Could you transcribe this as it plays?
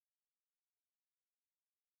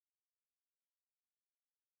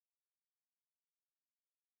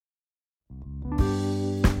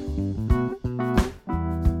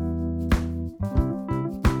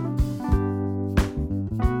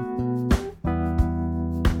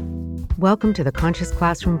Welcome to the Conscious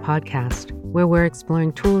Classroom podcast, where we're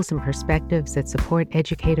exploring tools and perspectives that support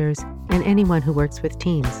educators and anyone who works with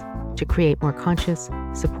teams to create more conscious,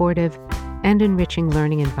 supportive, and enriching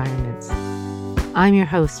learning environments. I'm your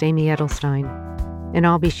host, Amy Edelstein, and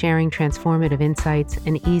I'll be sharing transformative insights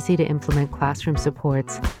and easy-to-implement classroom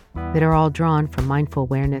supports that are all drawn from mindful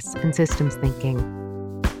awareness and systems thinking.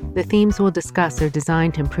 The themes we'll discuss are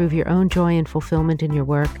designed to improve your own joy and fulfillment in your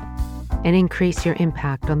work and increase your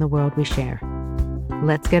impact on the world we share.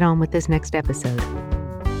 Let's get on with this next episode.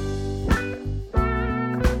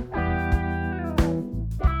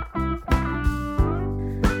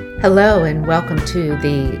 Hello, and welcome to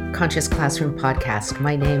the Conscious Classroom podcast.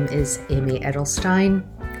 My name is Amy Edelstein.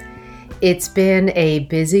 It's been a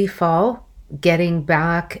busy fall, getting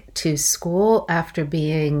back to school after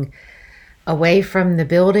being away from the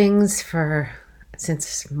buildings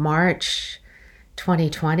since March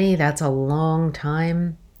 2020. That's a long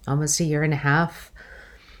time, almost a year and a half,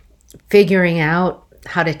 figuring out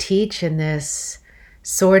how to teach in this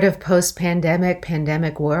sort of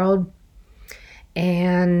pandemic world,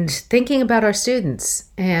 and thinking about our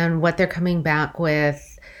students and what they're coming back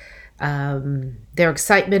with, their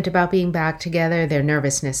excitement about being back together, their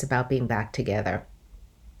nervousness about being back together.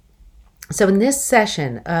 So in this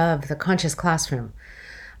session of the Conscious Classroom,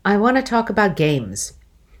 I want to talk about games,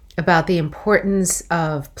 about the importance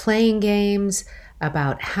of playing games,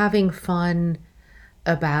 about having fun,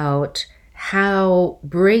 about how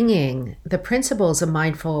bringing the principles of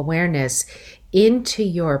mindful awareness into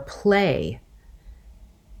your play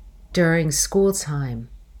during school time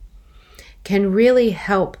can really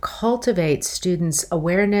help cultivate students'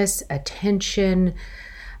 awareness, attention,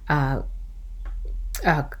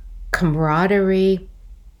 camaraderie,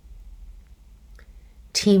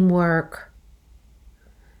 teamwork,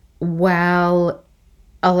 while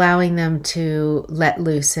allowing them to let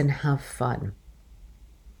loose and have fun.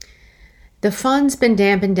 The fun's been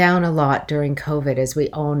dampened down a lot during COVID, as we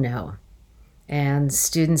all know. And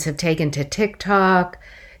students have taken to TikTok,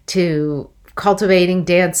 to cultivating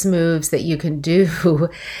dance moves that you can do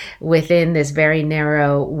within this very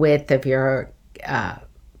narrow width of your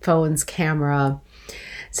phone's camera.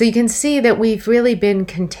 So you can see that we've really been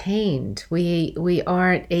contained. We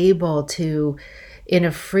aren't able to, in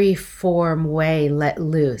a free-form way, let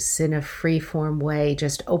loose, in a free-form way,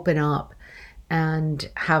 just open up and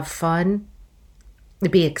have fun,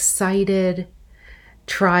 be excited,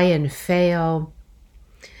 try and fail.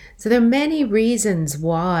 So there are many reasons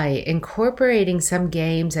why incorporating some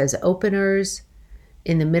games as openers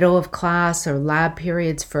in the middle of class or lab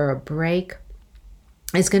periods for a break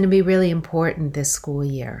is going to be really important this school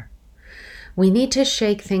year. We need to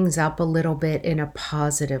shake things up a little bit in a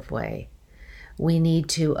positive way. We need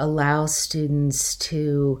to allow students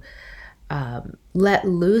to let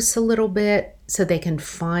loose a little bit so they can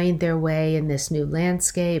find their way in this new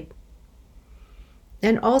landscape.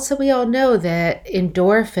 And also, we all know that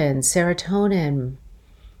endorphins, serotonin,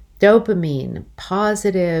 dopamine,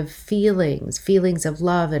 positive feelings of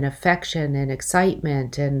love and affection and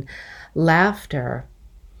excitement and laughter,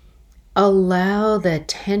 allow the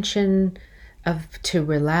tension to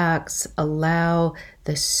relax, allow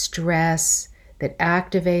the stress that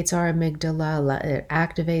activates our amygdala, it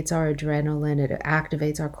activates our adrenaline, it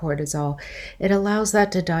activates our cortisol. It allows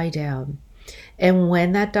that to die down. And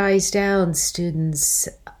when that dies down, students'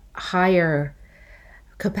 higher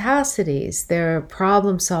capacities, their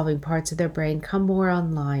problem-solving parts of their brain come more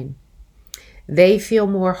online. They feel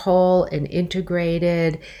more whole and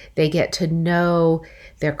integrated. They get to know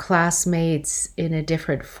their classmates in a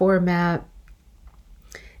different format,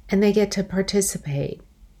 and they get to participate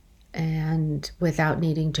and without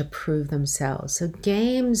needing to prove themselves. So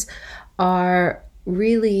games are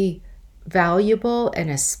really valuable, and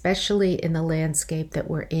especially in the landscape that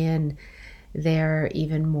we're in, they're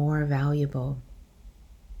even more valuable.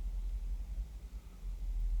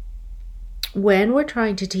 When we're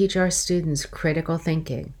trying to teach our students critical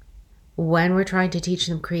thinking, when we're trying to teach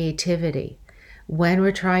them creativity, when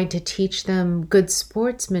we're trying to teach them good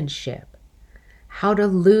sportsmanship, how to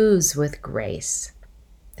lose with grace,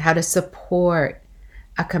 how to support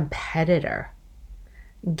a competitor,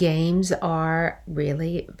 games are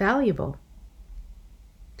really valuable.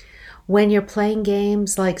 When you're playing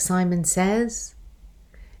games like Simon Says,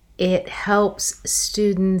 it helps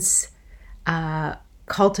students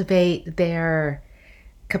cultivate their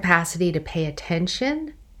capacity to pay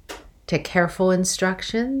attention to careful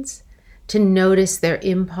instructions, to notice their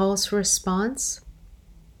impulse response.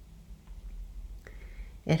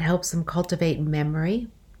 It helps them cultivate memory.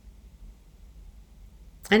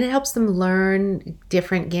 And it helps them learn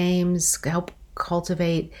different games, help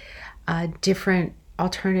cultivate different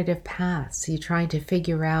alternative paths. You're trying to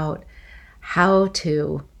figure out how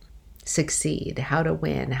to succeed, how to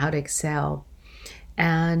win, how to excel.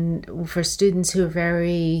 And for students who are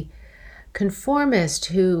very conformist,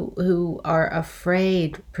 who are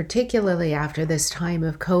afraid, particularly after this time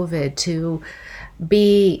of COVID, to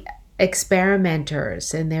be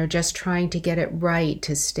experimenters, and they're just trying to get it right,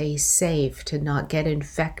 to stay safe, to not get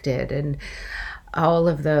infected, and all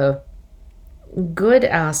of the good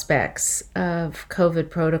aspects of COVID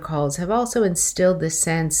protocols have also instilled the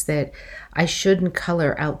sense that I shouldn't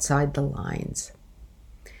color outside the lines.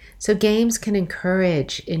 So games can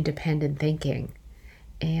encourage independent thinking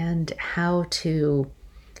and how to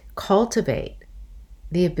cultivate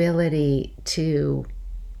the ability to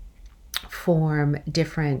form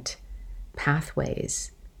different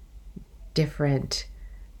pathways, different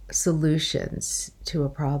solutions to a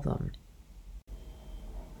problem.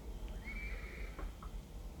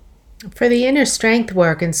 For the inner strength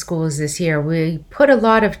work in schools this year, we put a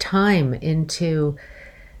lot of time into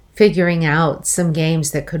figuring out some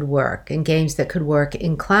games that could work, and games that could work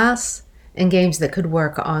in class, and games that could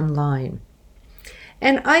work online.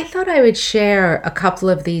 And I thought I would share a couple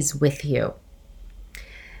of these with you.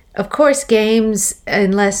 Of course, games,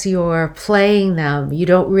 unless you're playing them, you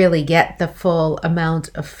don't really get the full amount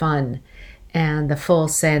of fun and the full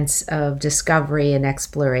sense of discovery and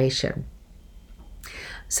exploration.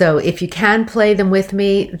 So if you can play them with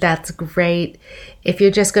me, that's great. If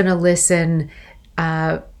you're just going to listen,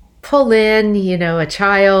 pull in, a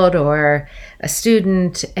child or a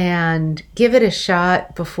student and give it a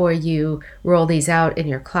shot before you roll these out in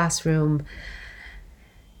your classroom.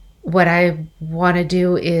 What I want to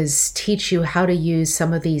do is teach you how to use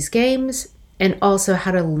some of these games and also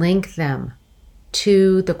how to link them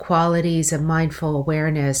to the qualities of mindful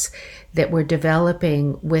awareness that we're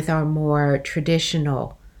developing with our more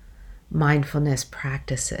traditional mindfulness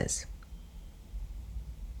practices.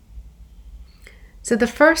 So the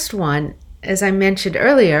first one, as I mentioned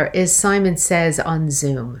earlier, is Simon Says on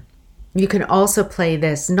Zoom. You can also play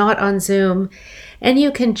this not on Zoom, and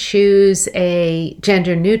you can choose a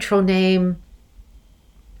gender neutral name.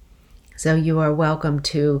 So you are welcome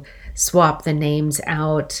to swap the names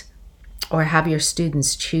out or have your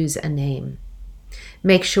students choose a name.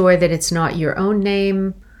 Make sure that it's not your own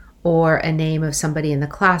name or a name of somebody in the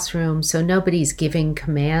classroom, so nobody's giving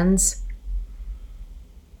commands,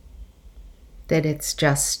 that it's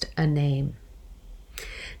just a name.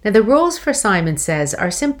 Now, the rules for Simon Says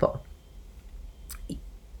are simple.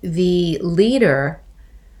 The leader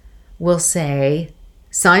will say,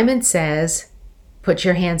 Simon says, put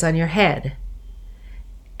your hands on your head.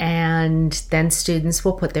 And then students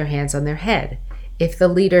will put their hands on their head. If the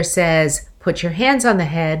leader says, put your hands on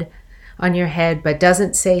your head, but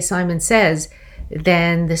doesn't say Simon Says,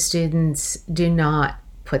 then the students do not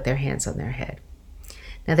put their hands on their head.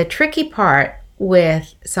 Now, the tricky part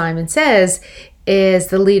with Simon Says is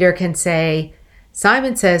the leader can say,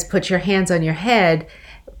 Simon says, put your hands on your head,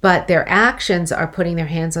 but their actions are putting their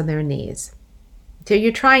hands on their knees. So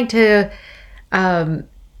you're trying to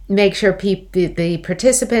make sure the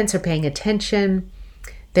participants are paying attention.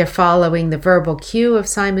 They're following the verbal cue of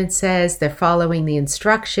Simon Says. They're following the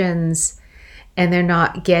instructions, and they're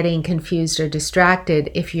not getting confused or distracted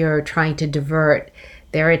if you're trying to divert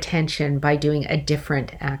their attention by doing a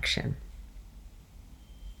different action.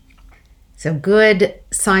 So good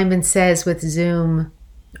Simon Says with Zoom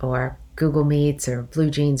or Google Meets or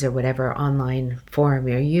BlueJeans or whatever online forum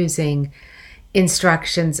you're using,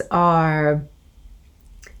 instructions are,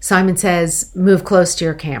 Simon Says, move close to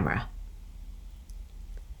your camera.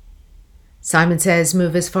 Simon Says,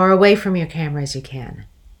 move as far away from your camera as you can.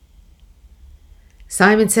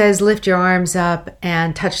 Simon Says, lift your arms up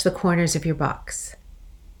and touch the corners of your box.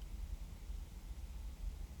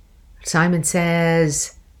 Simon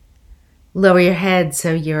Says, lower your head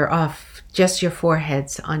so you're off just your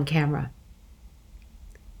foreheads on camera.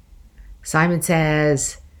 Simon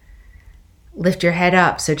Says, lift your head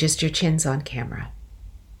up so just your chin's on camera.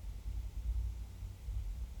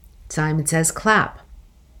 Simon Says, clap.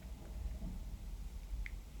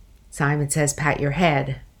 Simon Says, pat your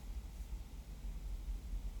head.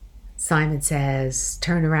 Simon Says,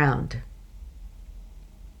 turn around.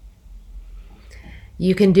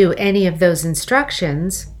 You can do any of those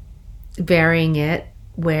instructions, varying it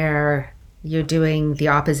where you're doing the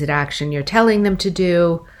opposite action you're telling them to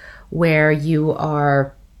do, where you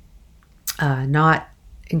are not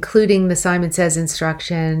including the Simon Says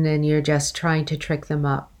instruction and you're just trying to trick them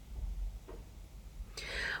up.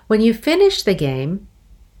 When you finish the game,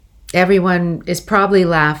 everyone is probably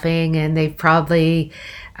laughing and they've probably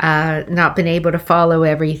not been able to follow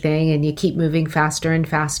everything, and you keep moving faster and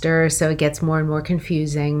faster, so it gets more and more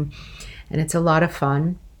confusing, and it's a lot of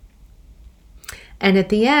fun. And at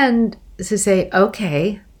the end, to say,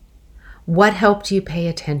 okay, what helped you pay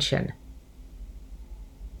attention?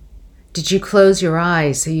 Did you close your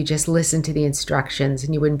eyes so you just listened to the instructions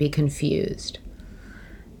and you wouldn't be confused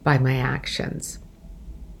by my actions?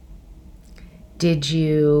 Did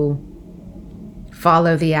you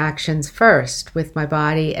follow the actions first with my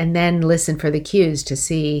body and then listen for the cues to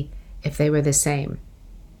see if they were the same?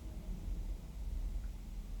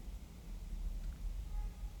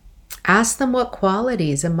 Ask them what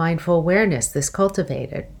qualities of mindful awareness this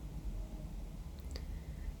cultivated.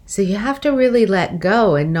 So you have to really let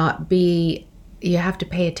go and you have to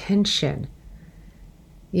pay attention.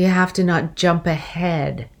 You have to not jump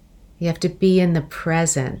ahead. You have to be in the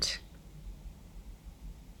present.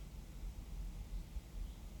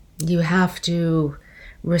 You have to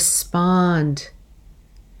respond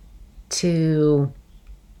to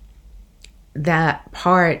that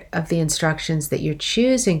part of the instructions that you're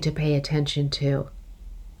choosing to pay attention to.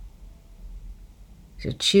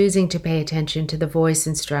 So choosing to pay attention to the voice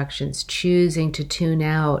instructions, choosing to tune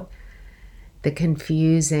out the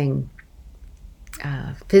confusing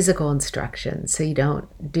physical instructions so you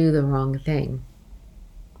don't do the wrong thing.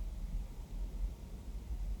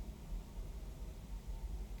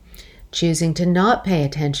 Choosing to not pay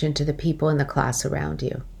attention to the people in the class around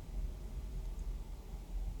you.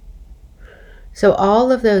 So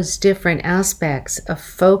all of those different aspects of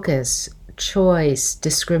focus, choice,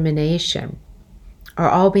 discrimination are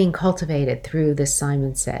all being cultivated through this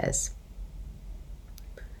Simon Says.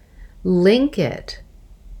 Link it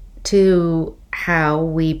to how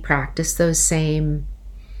we practice those same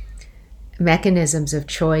mechanisms of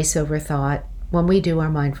choice over thought when we do our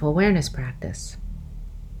mindful awareness practice.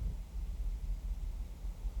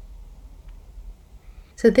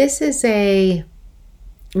 So this is a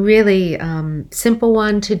really simple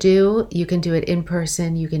one to do. You can do it in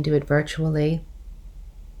person, you can do it virtually.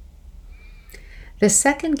 The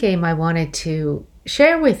second game I wanted to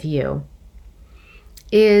share with you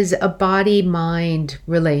is a body-mind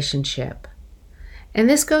relationship. And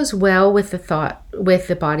this goes well with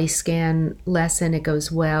the body scan lesson. It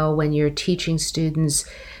goes well when you're teaching students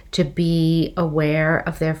to be aware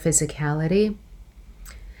of their physicality.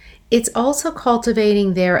 It's also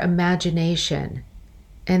cultivating their imagination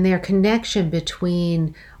and their connection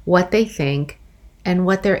between what they think and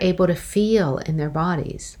what they're able to feel in their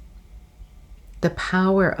bodies. The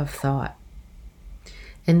power of thought.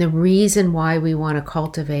 And the reason why we want to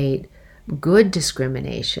cultivate good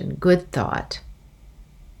discrimination, good thought.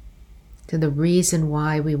 So the reason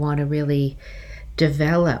why we want to really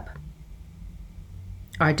develop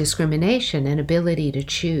our discrimination and ability to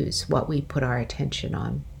choose what we put our attention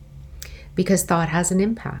on. Because thought has an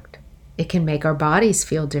impact. It can make our bodies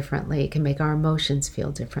feel differently. It can make our emotions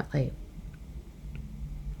feel differently.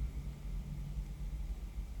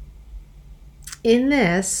 In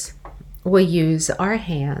this, we'll use our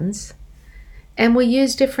hands and we'll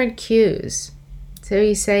use different cues. So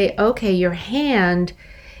you say, okay, your hand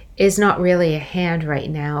is not really a hand right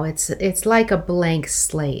now. It's like a blank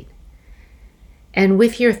slate. And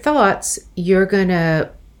with your thoughts, you're going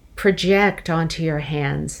to project onto your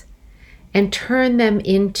hands and turn them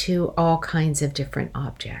into all kinds of different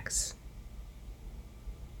objects.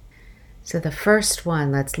 So the first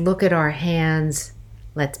one, let's look at our hands.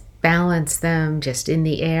 Let's balance them just in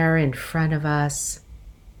the air in front of us.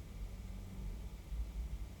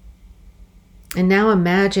 And now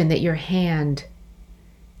imagine that your hand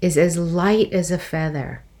is as light as a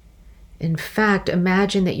feather. In fact,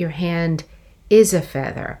 imagine that your hand is a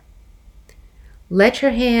feather. Let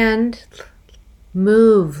your hand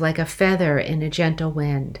move like a feather in a gentle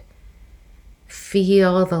wind.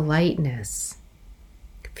 Feel the lightness.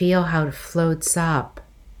 Feel how it floats up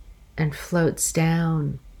and floats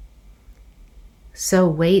down. So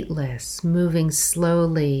weightless, moving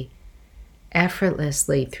slowly,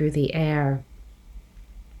 effortlessly through the air.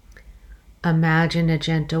 Imagine a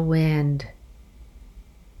gentle wind.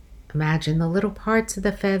 Imagine the little parts of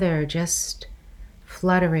the feather just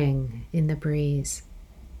fluttering in the breeze.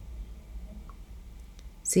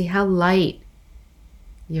 See how light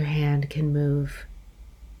your hand can move.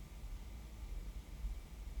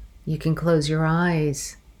 You can close your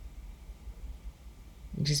eyes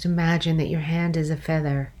and just imagine that your hand is a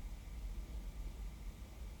feather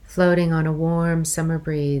floating on a warm summer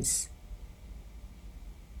breeze,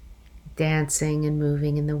 dancing and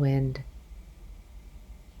moving in the wind.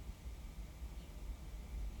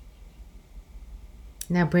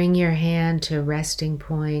 Now bring your hand to a resting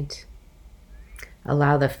point.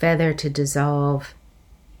 Allow the feather to dissolve.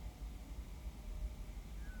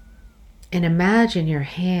 And imagine your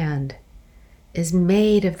hand is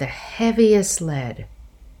made of the heaviest lead.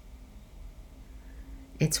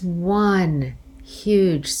 It's one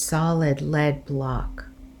huge solid lead block.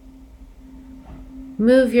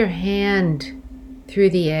 Move your hand through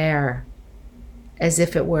the air as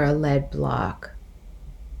if it were a lead block.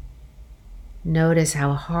 Notice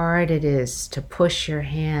how hard it is to push your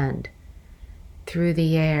hand through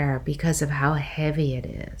the air because of how heavy it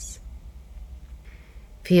is.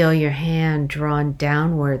 Feel your hand drawn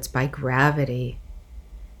downwards by gravity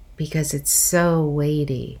because it's so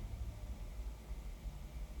weighty.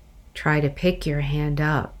 Try to pick your hand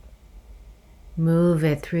up. Move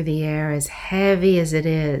it through the air as heavy as it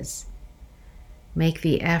is. Make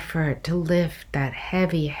the effort to lift that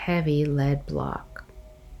heavy, heavy lead block.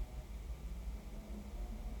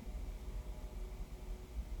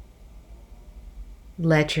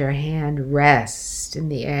 Let your hand rest in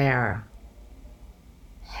the air.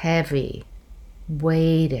 Heavy,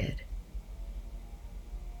 weighted,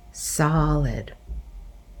 solid.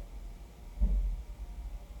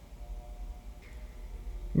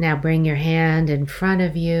 Now bring your hand in front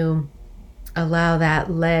of you. Allow that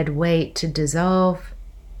lead weight to dissolve.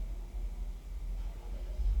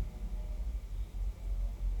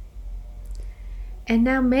 And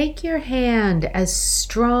now make your hand as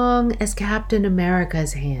strong as Captain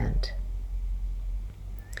America's hand.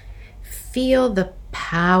 Feel the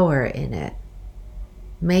power in it.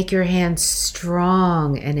 Make your hand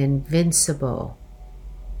strong and invincible.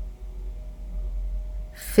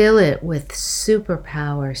 Fill it with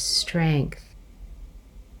superpower strength.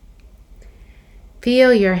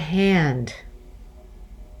 Feel your hand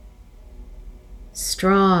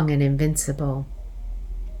strong and invincible.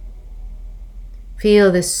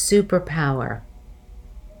 Feel the superpower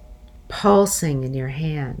pulsing in your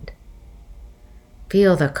hand.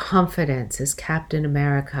 Feel the confidence as Captain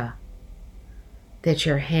America that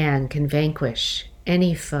your hand can vanquish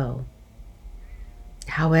any foe,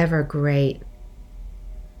 however great,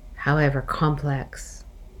 however complex.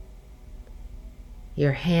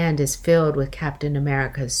 Your hand is filled with Captain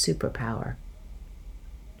America's superpower.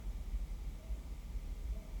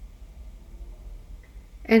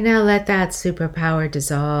 And now let that superpower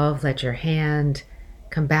dissolve. Let your hand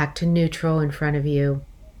come back to neutral in front of you.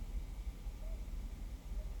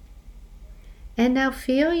 And now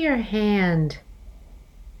feel your hand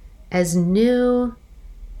as new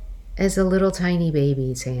as a little tiny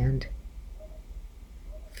baby's hand.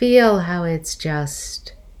 Feel how it's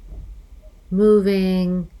just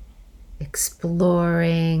moving,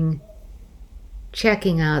 exploring,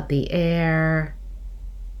 checking out the air,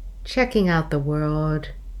 checking out the world,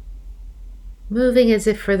 moving as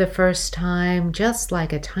if for the first time, just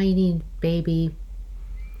like a tiny baby,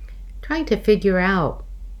 trying to figure out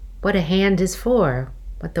what a hand is for,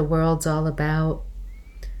 what the world's all about.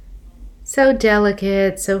 So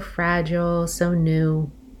delicate, so fragile, so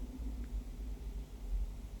new.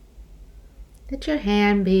 Let your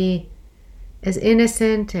hand be as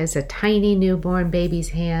innocent as a tiny newborn baby's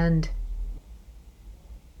hand.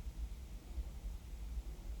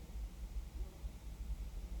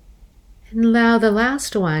 And allow the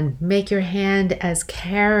last one, make your hand as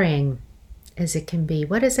caring as it can be.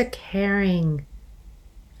 What does a caring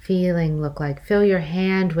feeling look like? Fill your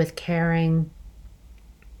hand with caring.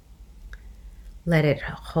 Let it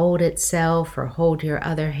hold itself or hold your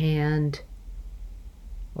other hand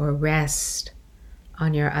or rest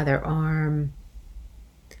on your other arm.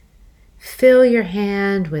 Fill your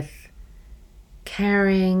hand with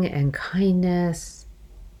caring and kindness.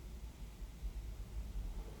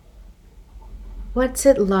 What's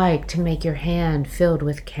it like to make your hand filled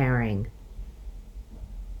with caring?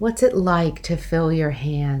 What's it like to fill your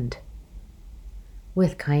hand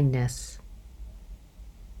with kindness?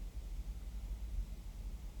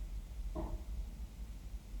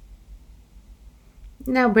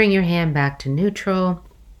 Now bring your hand back to neutral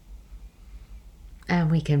and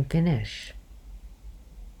we can finish.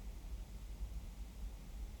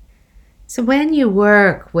 So when you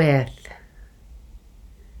work with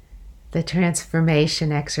the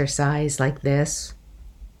transformation exercise like this,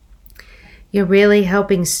 you're really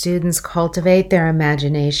helping students cultivate their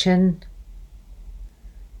imagination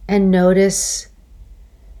and notice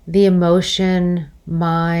the emotion,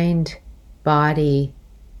 mind, body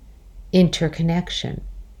interconnection.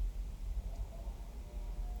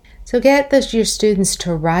 So get your students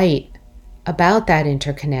to write about that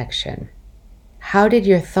interconnection. How did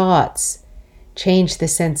your thoughts change the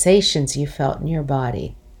sensations you felt in your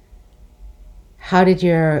body? How did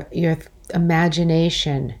your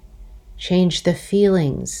imagination Change the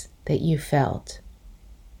feelings that you felt.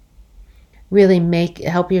 Really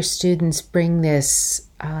help your students bring this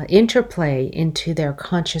interplay into their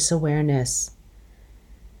conscious awareness,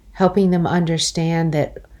 helping them understand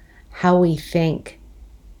that how we think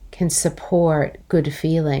can support good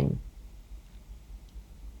feeling.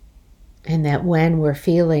 And that when we're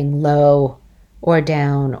feeling low or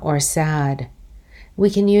down or sad,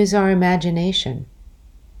 we can use our imagination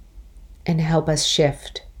and help us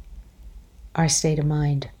shift our state of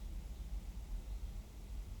mind.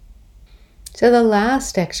 So the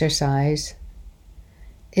last exercise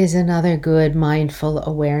is another good mindful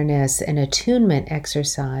awareness and attunement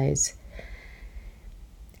exercise.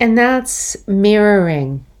 And that's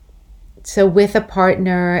mirroring. So with a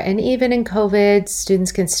partner, and even in COVID,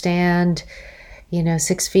 students can stand,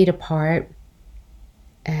 6 feet apart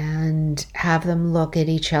and have them look at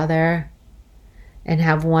each other and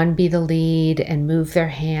have one be the lead and move their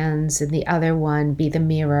hands and the other one be the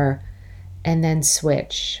mirror and then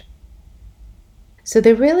switch. So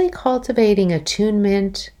they're really cultivating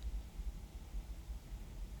attunement,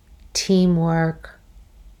 teamwork,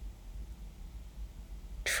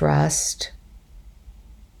 trust,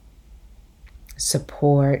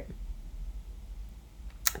 support.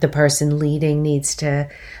 The person leading needs to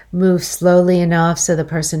move slowly enough so the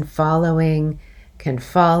person following can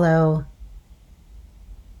follow.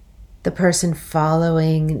 The person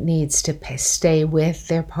following needs to stay with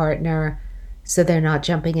their partner so they're not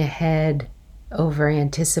jumping ahead, over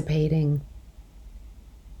anticipating.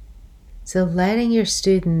 So letting your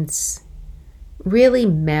students really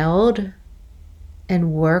meld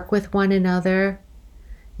and work with one another.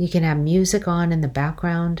 You can have music on in the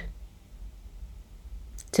background.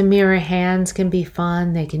 To mirror hands can be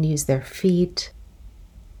fun. They can use their feet.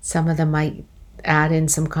 Some of them might add in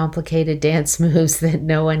some complicated dance moves that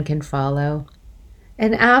no one can follow.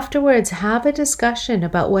 And afterwards, have a discussion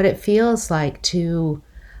about what it feels like to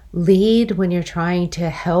lead when you're trying to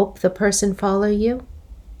help the person follow you,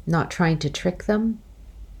 not trying to trick them.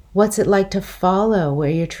 What's it like to follow where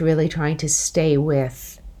you're really trying to stay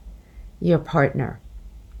with your partner?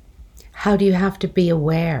 How do you have to be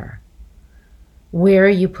aware? Where are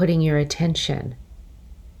you putting your attention?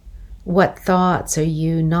 What thoughts are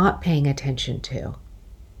you not paying attention to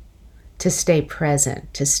stay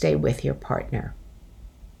present, to stay with your partner?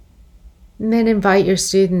 And then invite your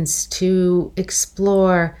students to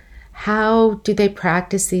explore how do they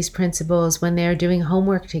practice these principles when they're doing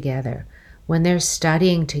homework together, when they're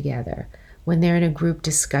studying together, when they're in a group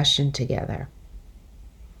discussion together.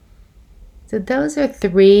 So those are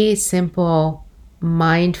 3 simple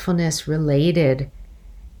mindfulness-related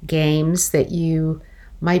games that you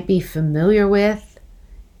might be familiar with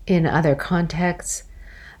in other contexts,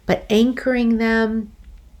 but anchoring them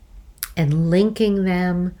and linking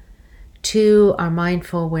them to our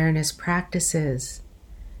mindful awareness practices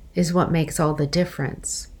is what makes all the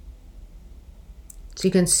difference. So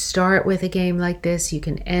you can start with a game like this, you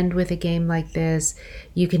can end with a game like this,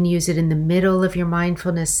 you can use it in the middle of your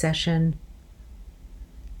mindfulness session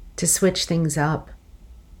to switch things up.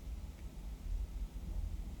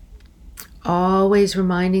 Always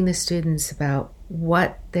reminding the students about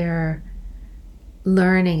what they're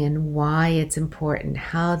learning and why it's important,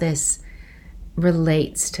 how this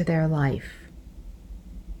relates to their life.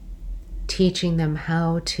 Teaching them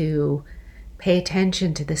how to pay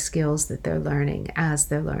attention to the skills that they're learning as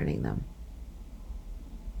they're learning them.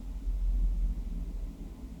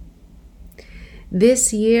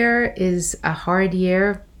 This year is a hard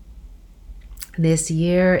year. This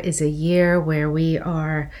year is a year where we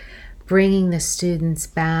are bringing the students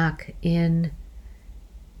back in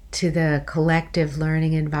to the collective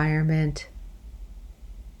learning environment.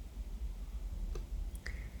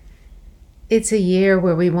 It's a year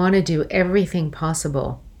where we want to do everything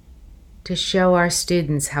possible to show our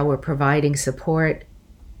students how we're providing support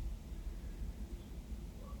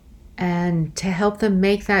and to help them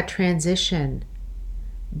make that transition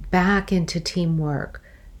back into teamwork,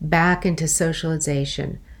 back into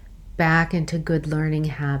socialization, back into good learning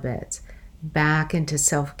habits, back into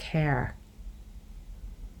self-care,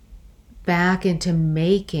 back into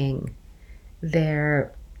making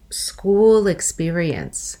their school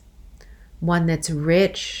experience one that's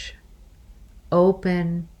rich,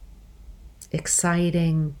 open,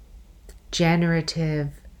 exciting, generative,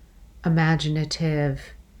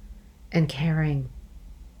 imaginative, and caring.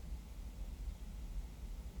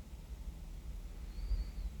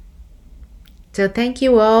 So thank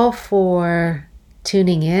you all for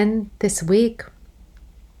tuning in this week.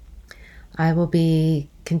 I will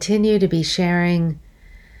continue to be sharing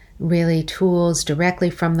really tools directly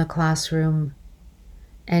from the classroom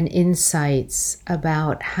and insights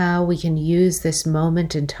about how we can use this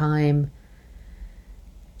moment in time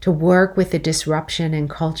to work with the disruption in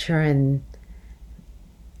culture and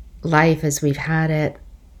life as we've had it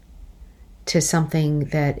to something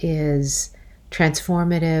that is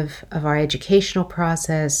transformative of our educational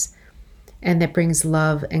process and that brings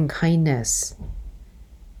love and kindness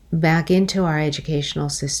back into our educational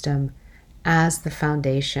system as the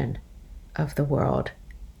foundation of the world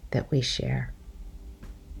that we share.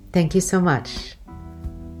 Thank you so much.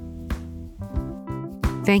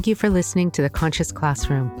 Thank you for listening to The Conscious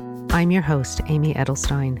Classroom. I'm your host, Amy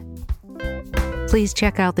Edelstein. Please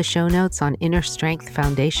check out the show notes on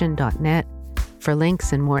innerstrengthfoundation.net for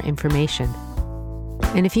links and more information.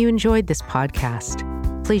 And if you enjoyed this podcast,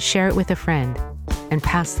 please share it with a friend and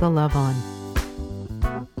pass the love on.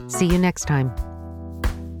 See you next time.